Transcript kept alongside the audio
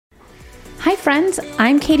Hi friends,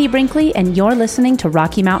 I'm Katie Brinkley and you're listening to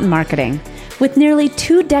Rocky Mountain Marketing. With nearly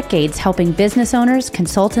 2 decades helping business owners,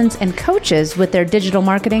 consultants, and coaches with their digital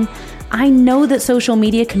marketing, I know that social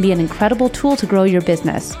media can be an incredible tool to grow your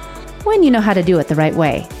business when you know how to do it the right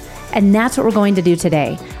way. And that's what we're going to do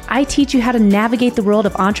today. I teach you how to navigate the world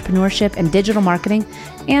of entrepreneurship and digital marketing,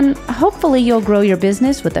 and hopefully you'll grow your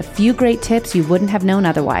business with a few great tips you wouldn't have known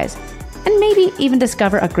otherwise, and maybe even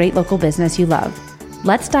discover a great local business you love.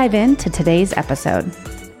 Let's dive into today's episode.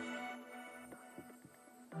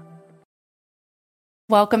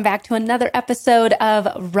 Welcome back to another episode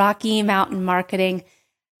of Rocky Mountain Marketing.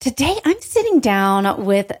 Today, I'm sitting down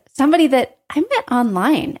with somebody that I met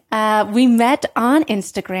online. We met on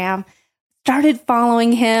Instagram, started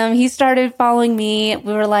following him. He started following me.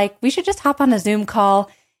 We were like, we should just hop on a Zoom call.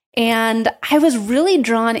 And I was really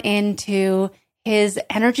drawn into his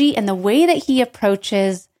energy and the way that he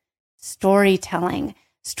approaches storytelling.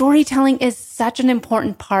 Storytelling is such an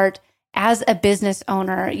important part as a business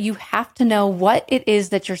owner. You have to know what it is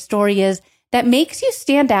that your story is that makes you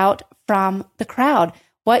stand out from the crowd.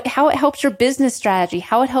 How it helps your business strategy,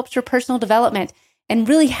 how it helps your personal development, and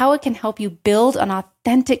really how it can help you build an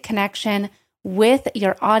authentic connection with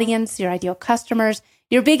your audience, your ideal customers,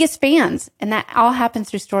 your biggest fans. And that all happens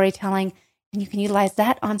through storytelling. And you can utilize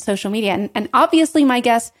that on social media. And obviously my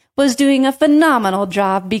guest was doing a phenomenal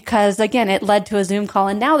job because, again, it led to a Zoom call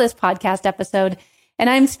and now this podcast episode. And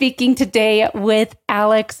I'm speaking today with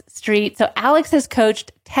Alex Street. So Alex has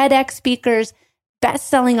coached TEDx speakers,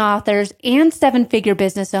 best-selling authors, and 7-figure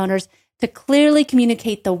business owners to clearly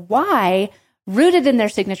communicate the why rooted in their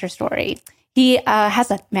signature story. He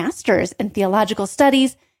has a master's in theological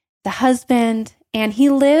studies, the husband, and he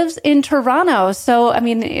lives in Toronto. So, I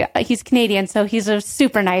mean, he's Canadian, so he's a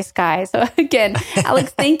super nice guy. So again,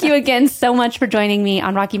 Alex, thank you again so much for joining me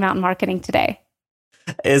on Rocky Mountain Marketing today.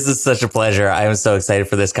 This is such a pleasure. I am so excited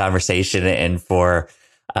for this conversation and for,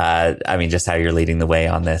 just how you're leading the way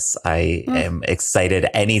on this. I am excited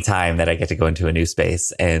anytime that I get to go into a new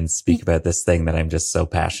space and speak about this thing that I'm just so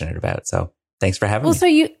passionate about. So thanks for having me. So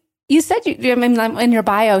you said, in your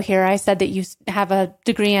bio here, I said that you have a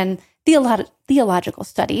degree in theological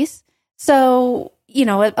studies. So,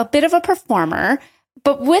 a bit of a performer.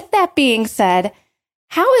 But with that being said,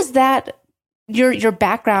 how is that your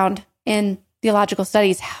background in theological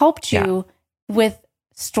studies helped you with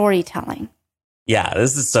storytelling? Yeah,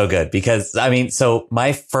 this is so good because, so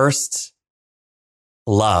my first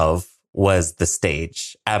love was the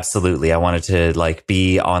stage. Absolutely. I wanted to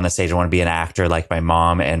be on the stage. I want to be an actor like my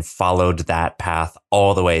mom and followed that path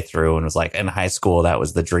all the way through and was like in high school, that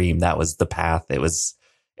was the dream. That was the path. It was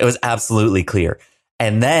absolutely clear.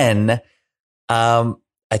 And then I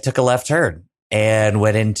took a left turn and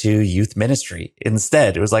went into youth ministry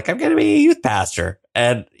instead. It was like, I'm going to be a youth pastor.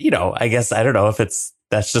 And, I guess, I don't know if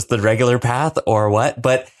that's just the regular path or what.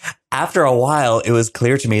 But after a while, it was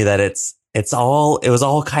clear to me that it was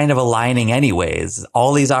all kind of aligning anyways.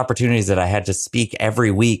 All these opportunities that I had to speak every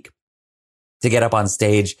week to get up on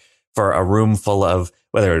stage for a room full of,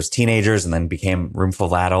 whether it was teenagers and then became room full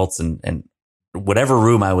of adults and whatever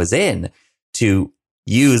room I was in, to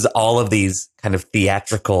use all of these kind of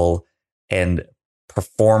theatrical and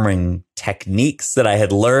performing techniques that I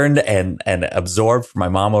had learned and absorbed from my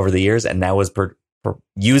mom over the years, and now was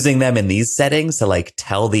using them in these settings to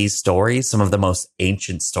tell these stories, some of the most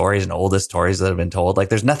ancient stories and oldest stories that have been told.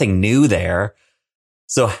 There's nothing new there.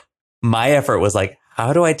 So my effort was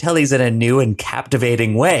how do I tell these in a new and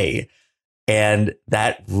captivating way? And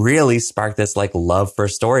that really sparked this love for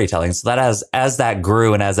storytelling. So that as that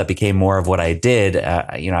grew and as that became more of what I did,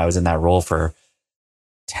 I was in that role for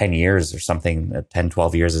 10 years or something, 10,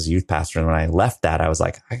 12 years as a youth pastor. And when I left that, I was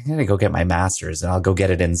like, I'm going to go get my master's and I'll go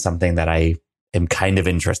get it in something that I am kind of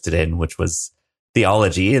interested in, which was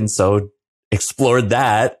theology. And so explored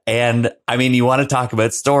that. And you want to talk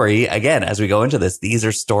about story again, as we go into this, these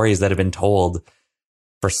are stories that have been told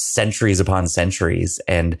for centuries upon centuries.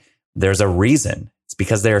 And there's a reason. It's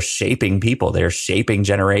because they're shaping people. They're shaping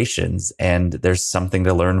generations. And there's something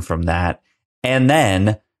to learn from that. And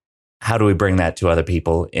then how do we bring that to other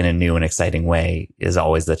people in a new and exciting way is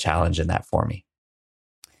always the challenge in that for me.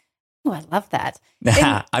 Oh, I love that.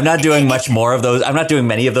 I'm not doing much more of those. I'm not doing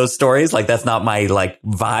many of those stories. That's not my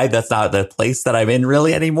vibe. That's not the place that I'm in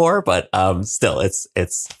really anymore. But still,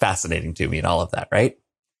 it's fascinating to me and all of that, right?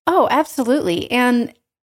 Oh, absolutely. And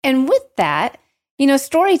with that,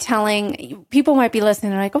 storytelling, people might be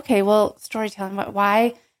listening. They're like, okay, well, storytelling,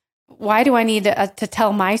 why do I need to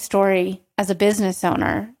tell my story as a business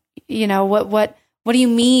owner? What do you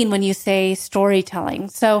mean when you say storytelling?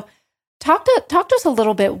 So talk to us a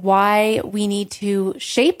little bit why we need to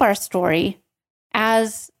shape our story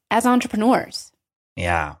as entrepreneurs.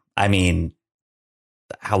 Yeah. I mean,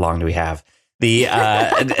 how long do we have? The,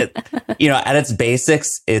 at its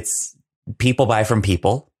basics, it's people buy from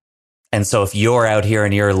people. And so if you're out here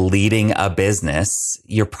and you're leading a business,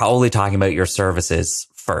 you're probably talking about your services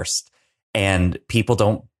first. And people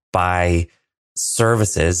don't buy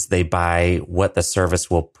services, they buy what the service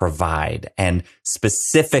will provide. And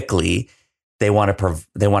specifically, they want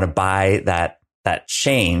to buy that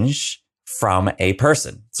change from a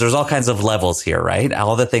person. So there's all kinds of levels here, right?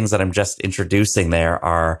 All the things that I'm just introducing there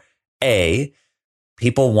are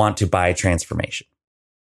people want to buy transformation.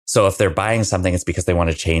 So if they're buying something, it's because they want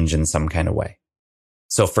to change in some kind of way.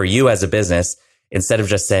 So for you as a business, instead of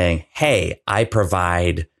just saying, hey, I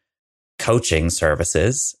provide coaching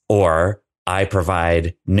services or I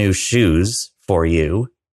provide new shoes for you,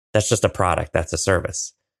 that's just a product. That's a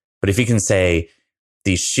service. But if you can say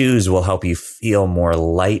these shoes will help you feel more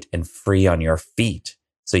light and free on your feet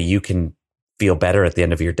so you can feel better at the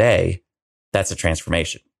end of your day, that's a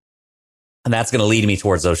transformation. And that's going to lead me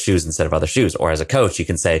towards those shoes instead of other shoes. Or as a coach, you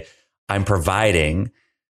can say, I'm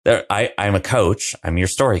a coach. I'm your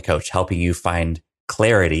story coach, helping you find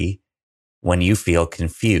clarity when you feel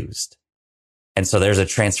confused. And so there's a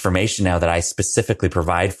transformation now that I specifically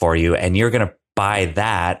provide for you. And you're going to buy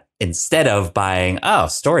that instead of buying,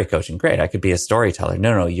 story coaching. Great. I could be a storyteller.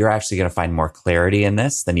 No, you're actually going to find more clarity in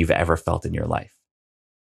this than you've ever felt in your life.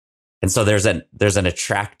 And so there's an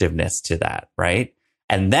attractiveness to that, right?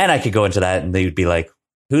 And then I could go into that and they'd be like,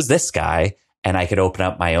 who's this guy? And I could open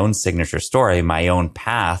up my own signature story, my own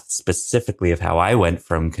path, specifically of how I went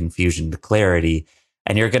from confusion to clarity.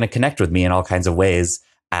 And you're going to connect with me in all kinds of ways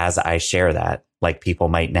as I share that. Like people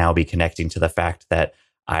might now be connecting to the fact that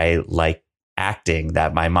I like acting,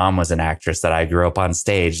 that my mom was an actress, that I grew up on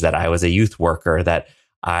stage, that I was a youth worker, that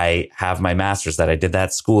I have my master's, that I did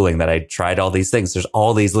that schooling, that I tried all these things. There's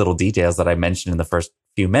all these little details that I mentioned in the first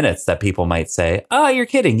few minutes that people might say, oh, you're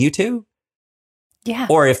kidding, you too? Yeah.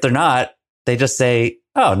 Or if they're not, they just say,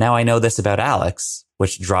 oh, now I know this about Alex,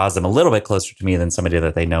 which draws them a little bit closer to me than somebody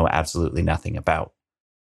that they know absolutely nothing about.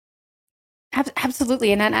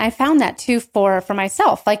 Absolutely. And I found that too for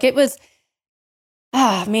myself. Like it was,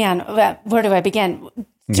 where do I begin?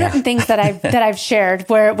 Certain things that I've shared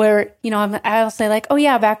where I'll say like, oh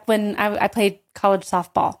yeah, back when I played college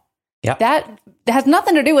softball. Yeah. That has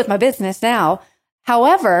nothing to do with my business now.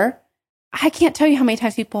 However, I can't tell you how many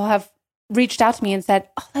times people have reached out to me and said,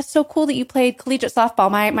 oh, that's so cool that you played collegiate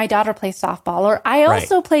softball. My daughter plays softball, or I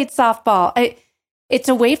also played softball. It's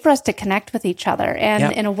a way for us to connect with each other.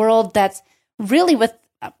 And in a world that's really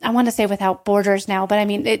I want to say without borders now, but I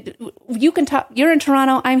mean, you can talk, you're in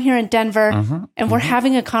Toronto, I'm here in Denver, and we're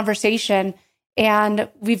having a conversation, and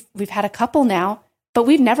we've had a couple now, but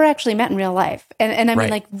we've never actually met in real life. And I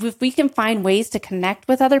mean, like if we can find ways to connect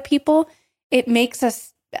with other people, it makes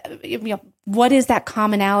us, what is that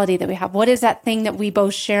commonality that we have? What is that thing that we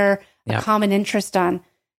both share a common interest on?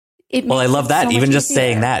 I love that. So even just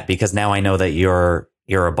saying that, because now I know that you're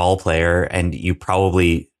a ball player and you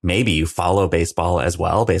maybe you follow baseball as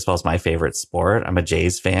well. Baseball is my favorite sport. I'm a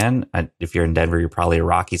Jays fan. If you're in Denver, you're probably a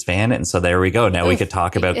Rockies fan. And so there we go. Now we could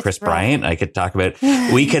talk about Chris Bryant. I could talk about,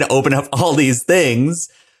 we could open up all these things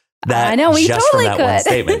that I know, we just totally from that one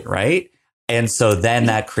statement, right? And so then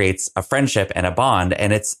that creates a friendship and a bond.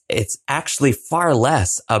 And it's actually far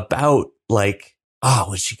less about like,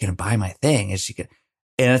 oh, is she going to buy my thing? Is she going to,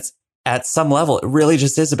 and it's at some level, it really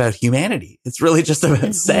just is about humanity. It's really just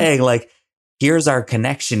about saying like, here's our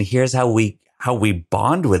connection. Here's how we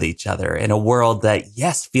bond with each other in a world that,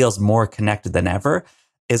 yes, feels more connected than ever,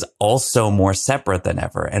 is also more separate than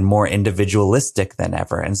ever and more individualistic than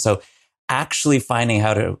ever. And so actually finding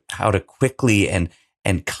how to quickly and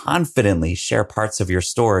confidently share parts of your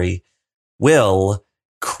story will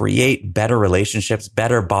create better relationships,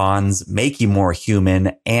 better bonds, make you more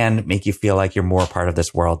human, and make you feel like you're more part of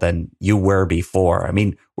this world than you were before. I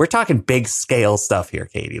mean, we're talking big scale stuff here,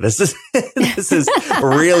 Katie. This is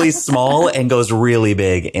really small and goes really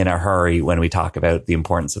big in a hurry when we talk about the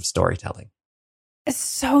importance of storytelling. It's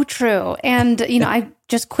so true. And, I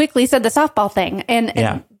just quickly said the softball thing.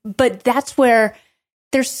 But that's where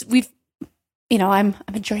I'm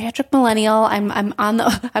a geriatric millennial.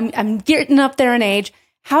 I'm getting up there in age.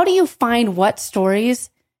 How do you find what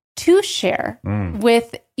stories to share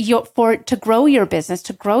with to grow your business,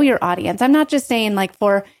 to grow your audience? I'm not just saying like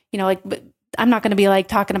I'm not going to be like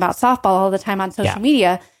talking about softball all the time on social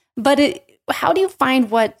media, but how do you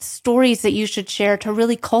find what stories that you should share to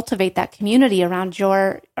really cultivate that community around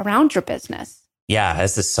your business? Yeah,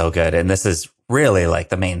 this is so good. And this is really like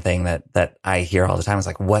the main thing that I hear all the time is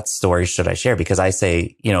like, what stories should I share? Because I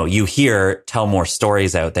say, you hear tell more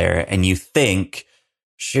stories out there and you think,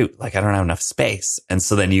 shoot, like I don't have enough space. And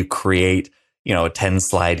so then you create, a 10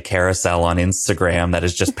 slide carousel on Instagram that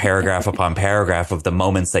is just paragraph upon paragraph of the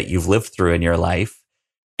moments that you've lived through in your life.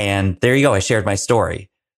 And there you go. I shared my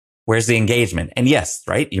story. Where's the engagement? And yes,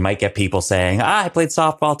 right. You might get people saying, I played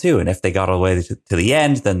softball too. And if they got all the way to the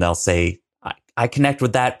end, then they'll say, I connect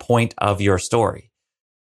with that point of your story.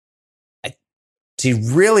 To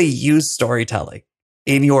really use storytelling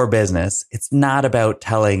in your business, it's not about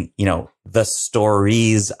telling, the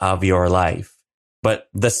stories of your life, but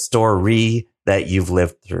the story that you've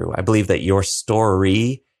lived through. I believe that your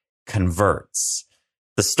story converts.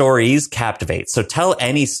 The stories captivate. So tell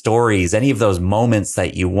any stories, any of those moments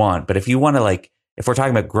that you want. But if you want to if we're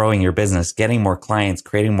talking about growing your business, getting more clients,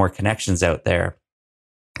 creating more connections out there,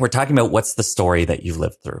 we're talking about what's the story that you've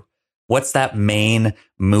lived through. What's that main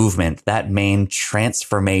movement, that main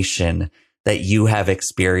transformation that you have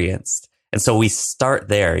experienced? And so we start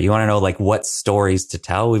there. You want to know what stories to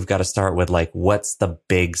tell? We've got to start with what's the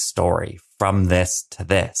big story from this to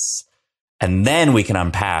this? And then we can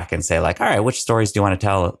unpack and say all right, which stories do you want to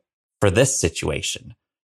tell for this situation?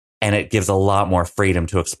 And it gives a lot more freedom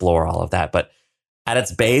to explore all of that. But at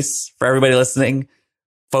its base, for everybody listening,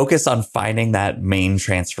 focus on finding that main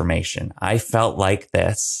transformation. I felt like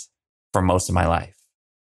this for most of my life.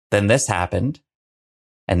 Then this happened.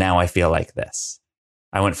 And now I feel like this.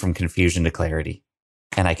 I went from confusion to clarity,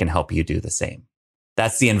 and I can help you do the same.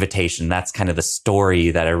 That's the invitation. That's kind of the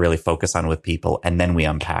story that I really focus on with people. And then we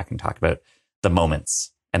unpack and talk about the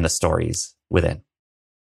moments and the stories within.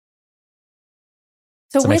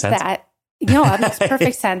 So with that, it makes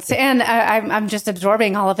perfect sense. And I'm just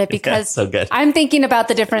absorbing all of it because so good. I'm thinking about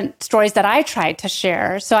the different stories that I try to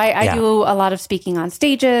share. So I do a lot of speaking on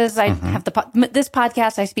stages. I have this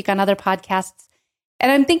podcast. I speak on other podcasts.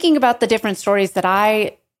 And I'm thinking about the different stories that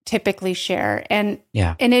I typically share. And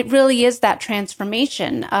it really is that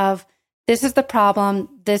transformation of this is the problem,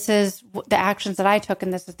 this is the actions that I took,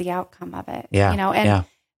 and this is the outcome of it.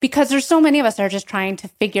 Because there's so many of us that are just trying to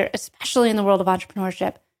figure, especially in the world of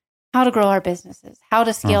entrepreneurship, how to grow our businesses, how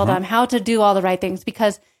to scale them, how to do all the right things.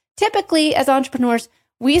 Because typically as entrepreneurs,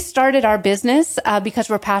 we started our business because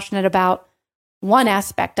we're passionate about one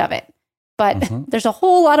aspect of it. But there's a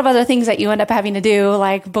whole lot of other things that you end up having to do,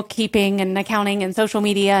 like bookkeeping and accounting and social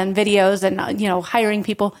media and videos and, hiring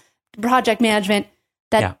people, project management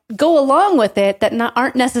that go along with it that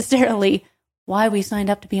aren't necessarily why we signed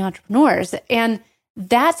up to be entrepreneurs. And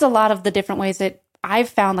that's a lot of the different ways that I've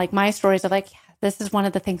found my stories of this is one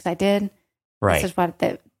of the things I did. Right. This is what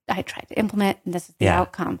I tried to implement, and this is the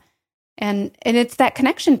outcome. And it's that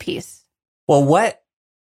connection piece. Well,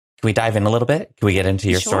 can we dive in a little bit? Can we get into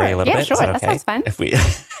your story a little bit? Sure. That sounds fun. If we,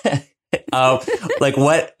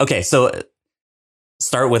 so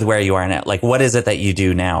start with where you are now. What is it that you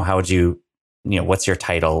do now? How would you, what's your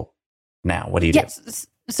title now? What do you do?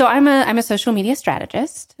 So I'm a social media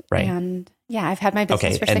strategist. Right. And I've had my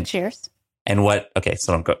business for 6 years. And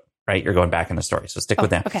so I'm right. You're going back in the story. So stick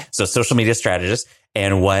with them. Okay. So social media strategist,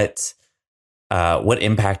 and what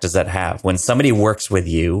impact does that have when somebody works with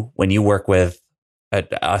you, when you work with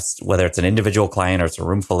us, whether it's an individual client or it's a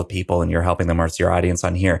room full of people and you're helping them or it's your audience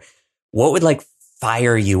on here, what would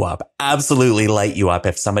fire you up, absolutely light you up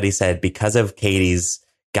if somebody said, because of Katie's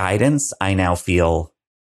guidance, I now feel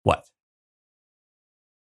what?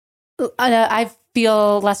 I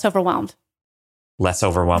feel less overwhelmed. Less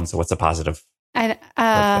overwhelmed. So what's a positive? I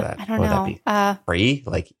don't know. Free,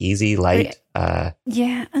 easy, light. No.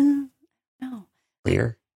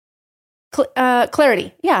 Clear.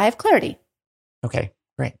 Clarity. Yeah, I have clarity. Okay,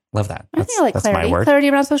 great. Love that. I feel that's clarity. My word. Clarity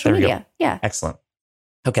around social media. Yeah. Excellent.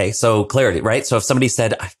 Okay, so clarity, right? So if somebody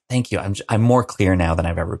said, "Thank you, I'm more clear now than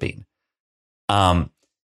I've ever been,"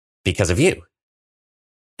 because of you,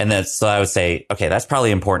 and so I would say, okay, that's probably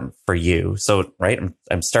important for you. So, right,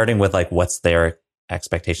 I'm starting with what's their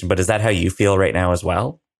expectation, but is that how you feel right now as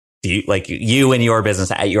well? Do you you and your business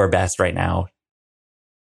at your best right now?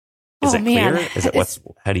 Is it clear? Is it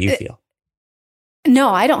how do you feel? No,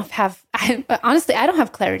 I don't have, honestly, I don't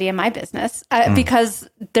have clarity in my business because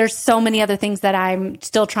there's so many other things that I'm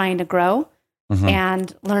still trying to grow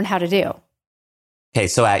and learn how to do. Okay.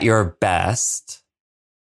 So at your best,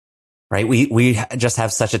 right? We just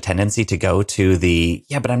have such a tendency to go to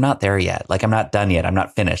but I'm not there yet. I'm not done yet. I'm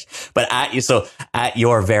not finished. But at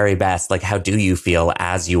your very best, how do you feel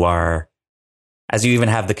as you even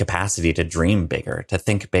have the capacity to dream bigger, to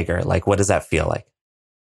think bigger? What does that feel like?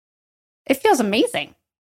 It feels amazing.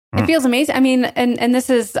 It feels amazing. I mean, and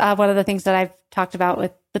this is one of the things that I've talked about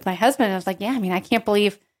with with my husband. I was like, yeah, I mean, I can't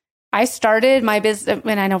believe I started my business.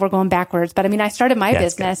 And I know we're going backwards, but I mean, I started my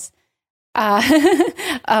business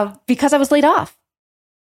because I was laid off.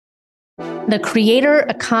 The Creator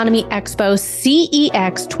Economy Expo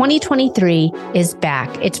CEX 2023 is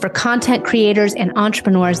back. It's for content creators and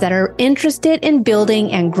entrepreneurs that are interested in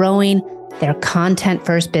building and growing their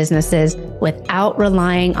content-first businesses without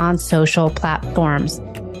relying on social platforms.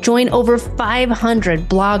 Join over 500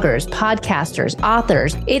 bloggers, podcasters,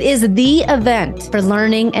 authors. It is the event for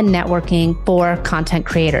learning and networking for content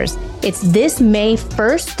creators. It's this May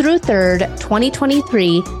 1st through 3rd,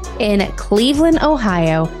 2023 in Cleveland,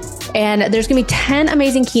 Ohio. And there's going to be 10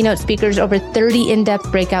 amazing keynote speakers, over 30 in-depth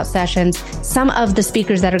breakout sessions. Some of the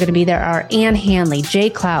speakers that are going to be there are Ann Handley, Jay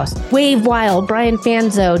Klaus, Wave Wild, Brian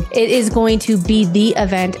Fanzo. It is going to be the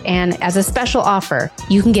event. And as a special offer,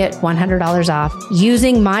 you can get $100 off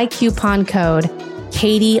using my coupon code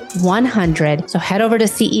Katie100. So head over to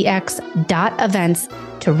cex.events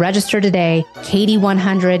to register today.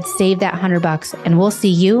 Katie100, save that $100, and we'll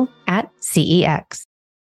see you at CEX.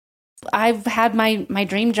 I've had my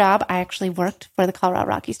dream job. I actually worked for the Colorado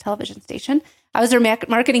Rockies television station. I was their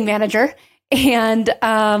marketing manager. And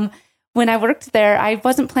when I worked there, I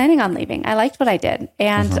wasn't planning on leaving. I liked what I did.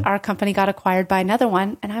 And our company got acquired by another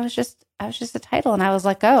one. And I was just a title, and I was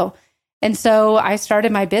let go. And so I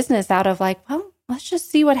started my business out of like, well, let's just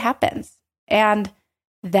see what happens. And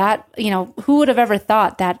that, who would have ever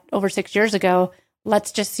thought that over 6 years ago,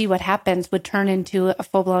 let's just see what happens would turn into a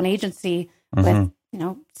full-blown agency with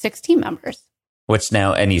 6 team members. Which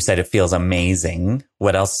now, and you said it feels amazing.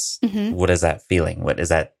 What else? What is that feeling? What is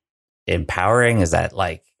that? Empowering? Is that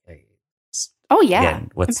like? Oh yeah,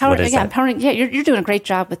 again, what is that? Empowering. Yeah, you're doing a great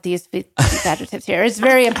job with these adjectives here. It's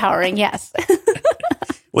very empowering. Yes.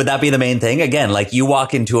 Would that be the main thing? Again, like you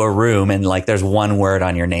walk into a room and like there's one word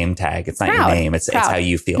on your name tag. It's not proud. Your name. It's how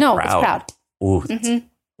you feel. No, proud. It's proud.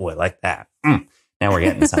 Ooh, I like that. Now we're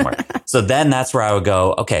getting somewhere. So then that's where I would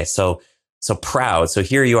go. Okay, so proud. So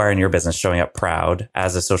here you are in your business showing up proud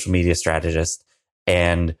as a social media strategist.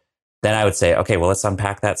 And then I would say, okay, well, let's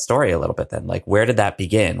unpack that story a little bit then. Like, where did that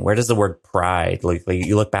begin? Where does the word pride, like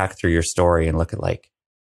you look back through your story and look at like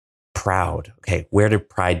proud. Okay, where did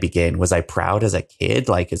pride begin? Was I proud as a kid?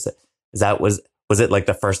 Like, was it like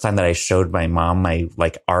the first time that I showed my mom my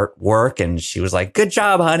like artwork and she was like, good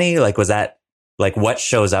job, honey? Like, was that like what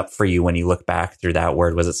shows up for you when you look back through that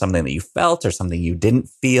word? Was it something that you felt or something you didn't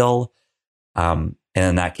feel? And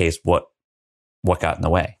in that case, what got in the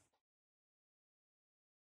way?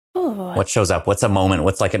 Ooh. What shows up? What's a moment?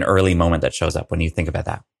 What's like an early moment that shows up when you think about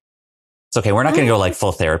that? It's okay. We're not going to go like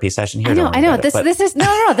full therapy session here. I know. This is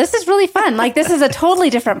this is really fun. Like this is a totally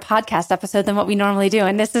different podcast episode than what we normally do.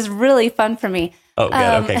 And this is really fun for me. Oh,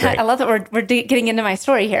 good. Okay, great. I love that we're getting into my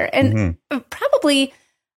story here. And probably,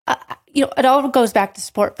 it all goes back to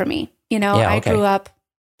sport for me. I grew up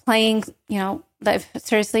playing,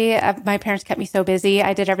 seriously, my parents kept me so busy.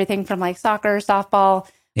 I did everything from like soccer, softball,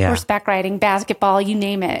 horseback riding, basketball, you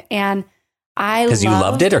name it. And because you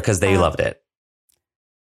loved it or because they loved it?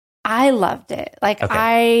 I loved it. Like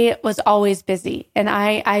I was always busy, and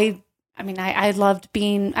I loved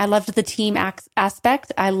the team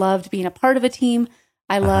aspect. I loved being a part of a team.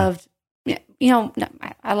 I loved,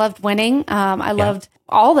 I loved winning. I loved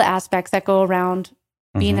all the aspects that go around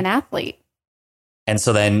being an athlete. And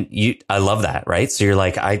so then I love that, right? So you're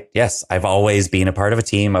like, I've always been a part of a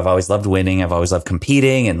team. I've always loved winning. I've always loved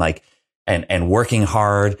competing and like, and working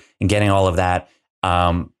hard and getting all of that.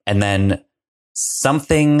 And then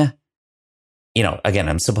something, again,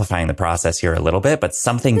 I'm simplifying the process here a little bit, but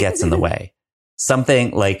something gets in the way.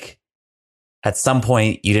 Something like at some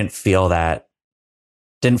point you didn't feel that,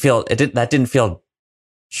 didn't feel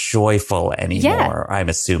joyful anymore, I'm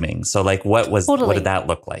assuming. So like, what did that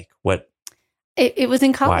look like? It was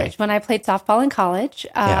in college. When I played softball in college.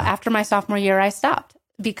 After my sophomore year, I stopped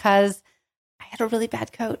because I had a really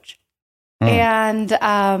bad coach. And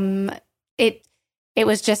it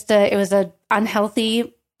was just a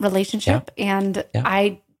unhealthy relationship. And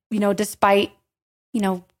I, despite,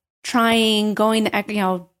 trying, going,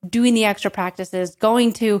 doing the extra practices,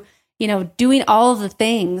 going to, doing all of the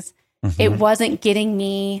things, it wasn't getting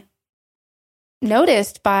me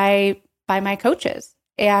noticed by my coaches.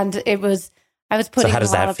 And I was putting. So how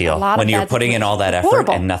does that feel when you're putting in all that effort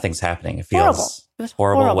and nothing's happening? It feels horrible. It was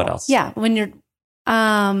horrible. What else? Yeah. When you're,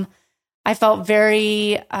 I felt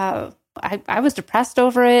very, I was depressed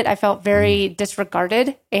over it. I felt very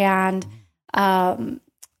disregarded, and I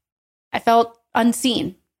felt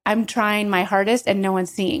unseen. I'm trying my hardest and no one's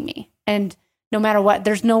seeing me. And no matter what,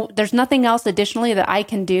 there's nothing else additionally that I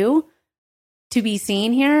can do to be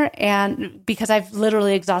seen here, and because I've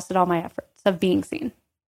literally exhausted all my efforts of being seen.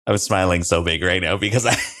 I'm smiling so big right now because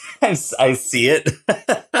I see it.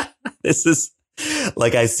 This is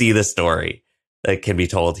like, I see the story that can be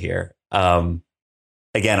told here.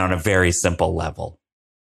 Again, on a very simple level.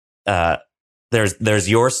 There's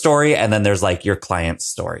your story, and then there's like your client's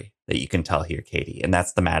story that you can tell here, Katie. And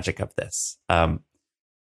that's the magic of this. Do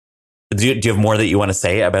you have more that you want to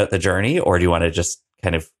say about the journey, or do you want to just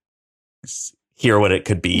kind of hear what it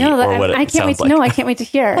could be? No, or what I can't wait. like? No, I can't wait to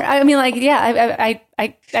hear. I mean, like, yeah,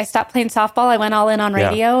 I stopped playing softball. I went all in on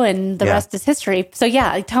radio, and the rest is history. So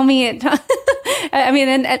yeah, tell me. I mean,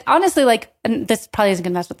 and honestly, like, and this probably isn't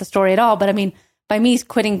going to mess with the story at all, but I mean, by me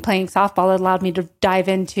quitting playing softball, it allowed me to dive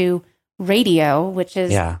into radio, which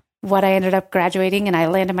is what I ended up graduating, and I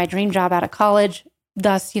landed my dream job out of college.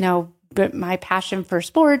 Thus, my passion for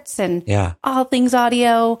sports and all things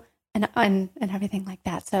audio and everything like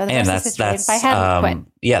that. So that's if I hadn't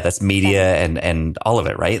quit. Yeah, that's media and all of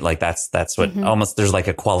it, right? Like that's what almost, there's like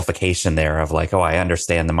a qualification there of like, oh, I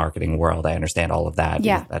understand the marketing world. I understand all of that.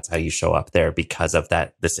 Yeah. That's how you show up there because of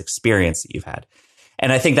this experience that you've had.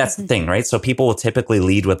 And I think that's the thing, right? So people will typically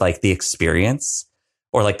lead with like the experience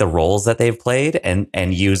or like the roles that they've played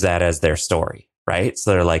and use that as their story, right?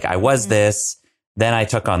 So they're like, I was this, then I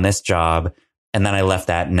took on this job, and then I left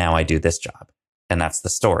that, and now I do this job. And that's the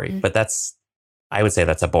story. But I would say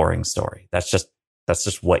that's a boring story. That's just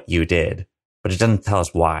what you did, but it doesn't tell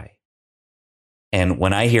us why. And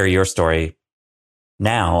when I hear your story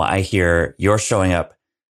now, I hear you're showing up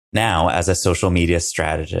now as a social media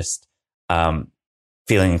strategist,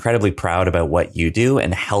 feeling incredibly proud about what you do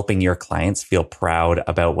and helping your clients feel proud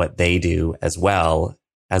about what they do as well,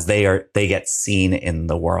 as they get seen in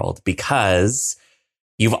the world, because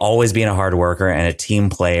you've always been a hard worker and a team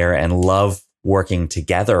player and love working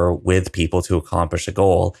together with people to accomplish a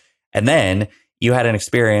goal. And then you had an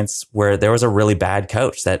experience where there was a really bad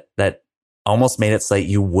coach that almost made it so that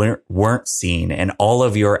you weren't seen, and all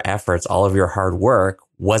of your efforts, all of your hard work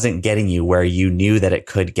wasn't getting you where you knew that it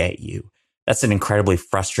could get you. That's an incredibly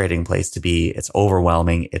frustrating place to be. It's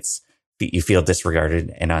overwhelming. You feel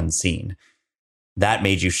disregarded and unseen. That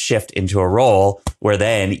made you shift into a role where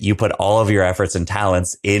then you put all of your efforts and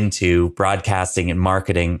talents into broadcasting and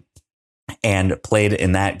marketing and played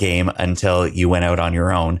in that game until you went out on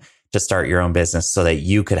your own to start your own business so that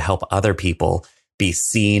you could help other people be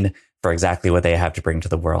seen for exactly what they have to bring to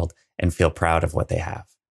the world and feel proud of what they have.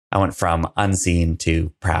 I went from unseen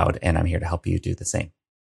to proud, and I'm here to help you do the same.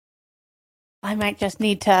 I might just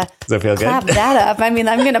need to clap that up. I mean,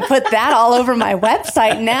 I'm going to put that all over my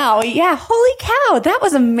website now. Yeah. Holy cow. That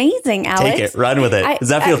was amazing, Alex. Take it. Run with it. Does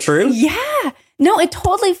that feel true? Yeah. No, it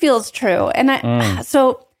totally feels true. And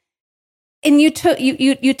and you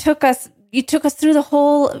took us through the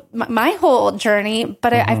whole, my whole journey,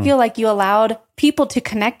 but I feel like you allowed people to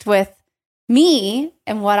connect with me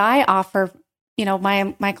and what I offer,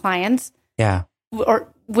 my clients. Yeah.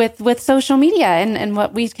 Or with social media and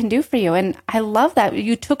what we can do for you. And I love that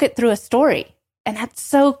you took it through a story, and that's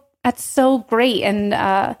so great. And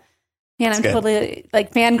I'm good. Totally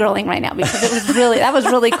like fangirling right now because that was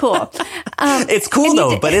really cool. It's cool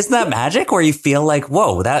though, but isn't that magic where you feel like,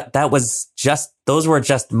 whoa, those were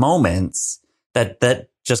just moments that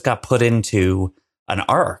just got put into an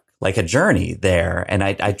arc, like a journey there. And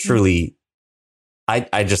I truly,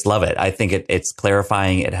 I just love it. I think it's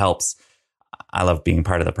clarifying. It helps. I love being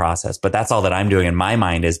part of the process, but that's all that I'm doing in my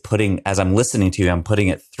mind is as I'm listening to you, I'm putting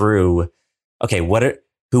it through, okay,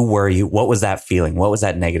 who were you? What was that feeling? What was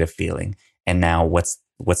that negative feeling? And now what's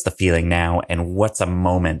the feeling now? And what's a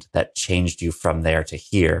moment that changed you from there to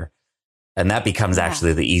here? And that becomes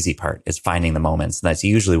actually the easy part, is finding the moments. And that's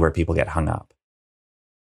usually where people get hung up.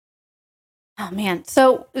 Oh man.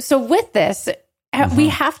 So with this, we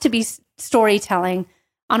have to be storytelling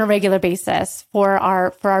on a regular basis for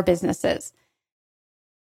our businesses.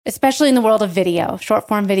 Especially in the world of video. Short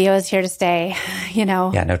form video is here to stay, Yeah,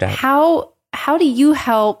 no doubt. How do you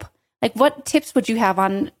help? Like, what tips would you have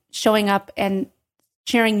on showing up and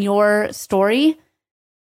sharing your story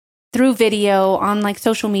through video on like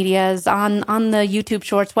social medias, on the YouTube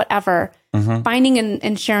shorts, whatever, finding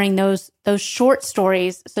and sharing those short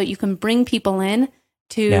stories so that you can bring people in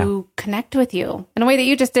to connect with you in a way that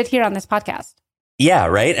you just did here on this podcast? Yeah,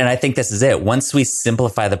 right. And I think this is it. Once we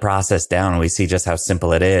simplify the process down, we see just how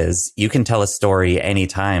simple it is. You can tell a story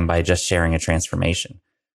anytime by just sharing a transformation.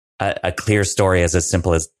 A clear story is as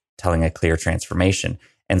simple as telling a clear transformation.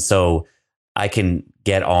 And so I can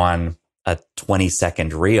get on a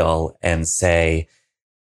 20-second reel and say,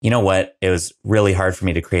 you know what? It was really hard for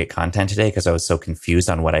me to create content today because I was so confused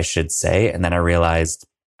on what I should say. And then I realized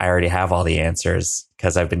I already have all the answers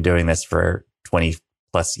because I've been doing this for 20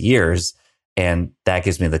 plus years. And that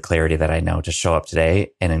gives me the clarity that I know to show up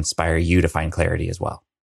today and inspire you to find clarity as well.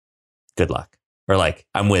 Good luck. Or like,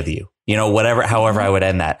 I'm with you, whatever, however I would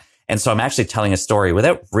end that. And so I'm actually telling a story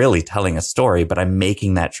without really telling a story, but I'm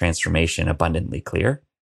making that transformation abundantly clear.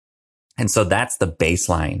 And so that's the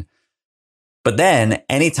baseline. But then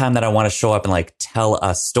anytime that I want to show up and like tell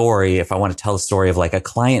a story, if I want to tell a story of like a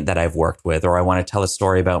client that I've worked with, or I want to tell a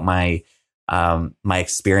story about my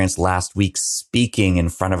experience last week speaking in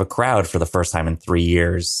front of a crowd for the first time in 3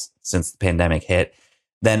 years since the pandemic hit,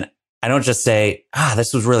 then I don't just say,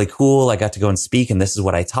 this was really cool. I got to go and speak and this is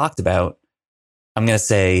what I talked about. I'm going to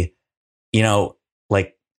say,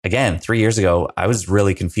 like again, 3 years ago, I was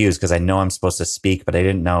really confused because I know I'm supposed to speak, but I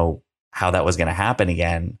didn't know how that was going to happen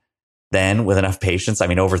again. Then with enough patience,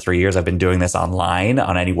 over 3 years, I've been doing this online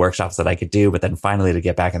on any workshops that I could do. But then finally to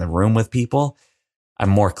get back in the room with people, I'm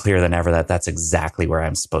more clear than ever that that's exactly where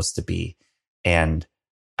I'm supposed to be. And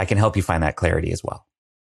I can help you find that clarity as well.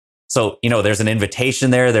 So, there's an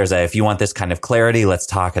invitation there. If you want this kind of clarity, let's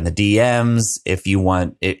talk in the DMs. If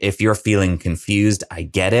you're feeling confused, I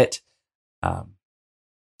get it.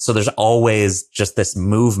 So there's always just this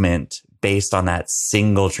movement based on that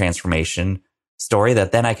single transformation story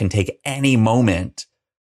that then I can take any moment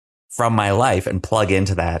from my life and plug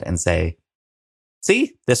into that and say,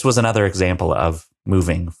 see, this was another example of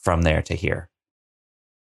moving from there to here.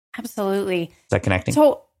 Absolutely. Is that connecting?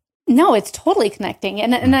 So, no, it's totally connecting.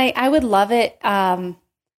 And I would love it.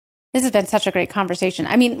 This has been such a great conversation.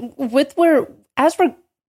 As we're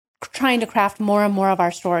trying to craft more and more of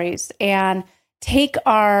our stories and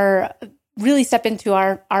really step into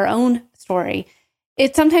our own story,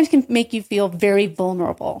 it sometimes can make you feel very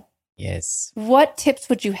vulnerable. Yes. What tips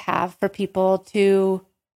would you have for people to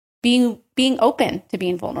being open to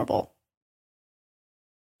being vulnerable?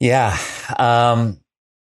 Yeah.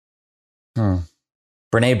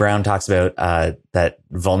 Brene Brown talks about that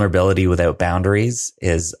vulnerability without boundaries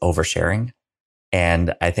is oversharing.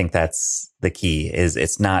 And I think that's the key. Is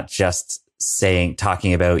it's not just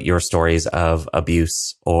talking about your stories of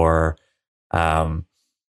abuse or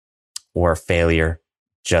failure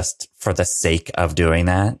just for the sake of doing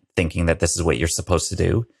that, thinking that this is what you're supposed to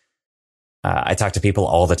do. I talk to people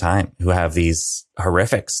all the time who have these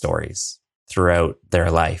horrific stories throughout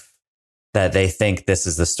their life that they think this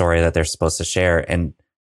is the story that they're supposed to share. And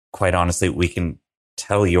quite honestly, we can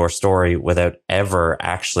tell your story without ever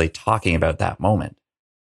actually talking about that moment.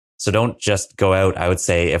 So don't just go out. I would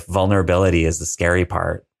say if vulnerability is the scary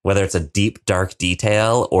part, whether it's a deep, dark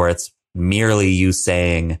detail or it's merely you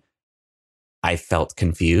saying, I felt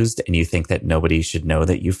confused, and you think that nobody should know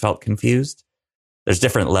that you felt confused. There's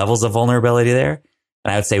different levels of vulnerability there.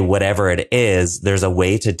 And I would say whatever it is, there's a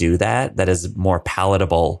way to do that is more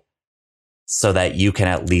palatable so that you can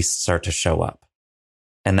at least start to show up.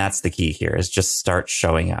 And that's the key here, is just start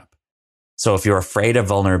showing up. So if you're afraid of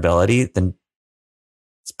vulnerability, then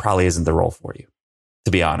it probably isn't the role for you,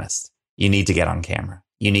 to be honest. You need to get on camera.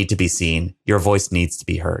 You need to be seen. Your voice needs to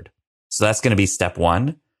be heard. So that's going to be step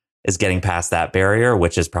one, is getting past that barrier,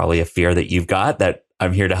 which is probably a fear that you've got that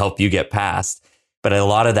I'm here to help you get past. But a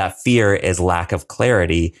lot of that fear is lack of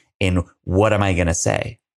clarity in what am I going to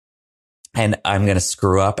say? And I'm going to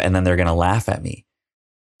screw up and then they're going to laugh at me.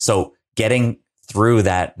 So getting through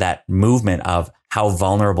that movement of how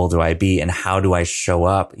vulnerable do I be and how do I show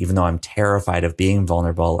up, even though I'm terrified of being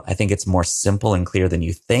vulnerable, I think it's more simple and clear than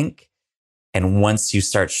you think. And once you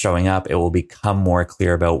start showing up, it will become more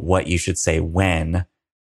clear about what you should say when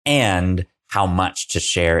and how much to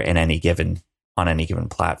share on any given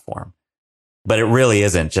platform. But it really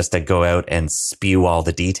isn't just to go out and spew all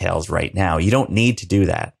the details right now. You don't need to do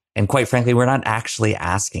that. And quite frankly, we're not actually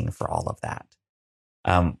asking for all of that.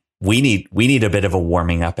 We need a bit of a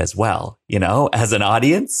warming up as well. As an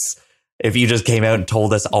audience, if you just came out and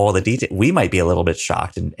told us all the details, we might be a little bit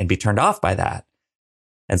shocked and be turned off by that.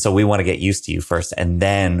 And so we want to get used to you first, and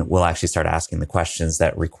then we'll actually start asking the questions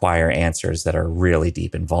that require answers that are really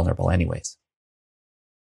deep and vulnerable anyways.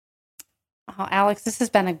 Oh, Alex, this has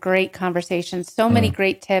been a great conversation. So many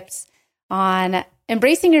great tips on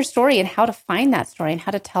embracing your story and how to find that story and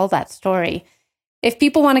how to tell that story. If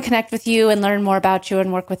people want to connect with you and learn more about you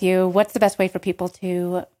and work with you, what's the best way for people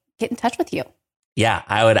to get in touch with you? Yeah,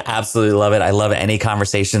 I would absolutely love it. I love any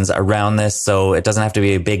conversations around this. So it doesn't have to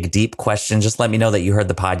be a big, deep question. Just let me know that you heard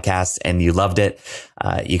the podcast and you loved it.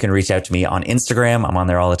 You can reach out to me on Instagram. I'm on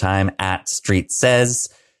there all the time @StreetSays.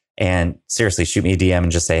 And seriously, shoot me a DM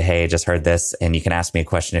and just say, hey, I just heard this. And you can ask me a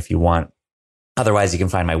question if you want. Otherwise, you can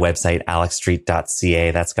find my website,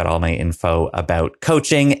 alexstreet.ca. That's got all my info about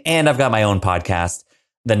coaching. And I've got my own podcast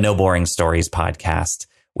the No Boring Stories podcast,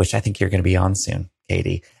 which I think you're going to be on soon,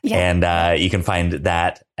 Katie. Yeah. And you can find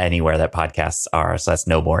that anywhere that podcasts are. So that's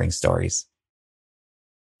No Boring Stories.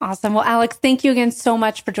 Awesome. Well, Alex, thank you again so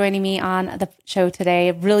much for joining me on the show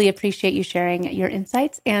today. Really appreciate you sharing your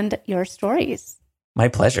insights and your stories. My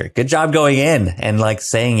pleasure. Good job going in and like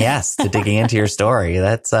saying yes to digging into your story.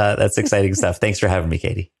 That's exciting stuff. Thanks for having me,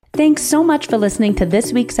 Katie. Thanks so much for listening to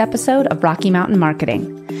this week's episode of Rocky Mountain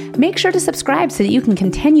Marketing. Make sure to subscribe so that you can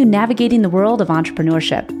continue navigating the world of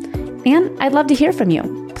entrepreneurship. And I'd love to hear from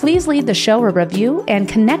you. Please leave the show a review and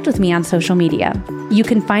connect with me on social media. You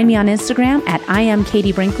can find me on Instagram at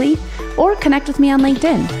 @IamKatieBrinkley or connect with me on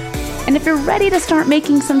LinkedIn. And if you're ready to start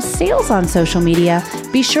making some sales on social media,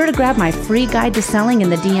 be sure to grab my free guide to selling in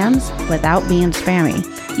the DMs without being spammy.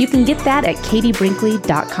 You can get that at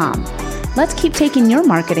katiebrinkley.com. Let's keep taking your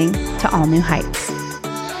marketing to all new heights.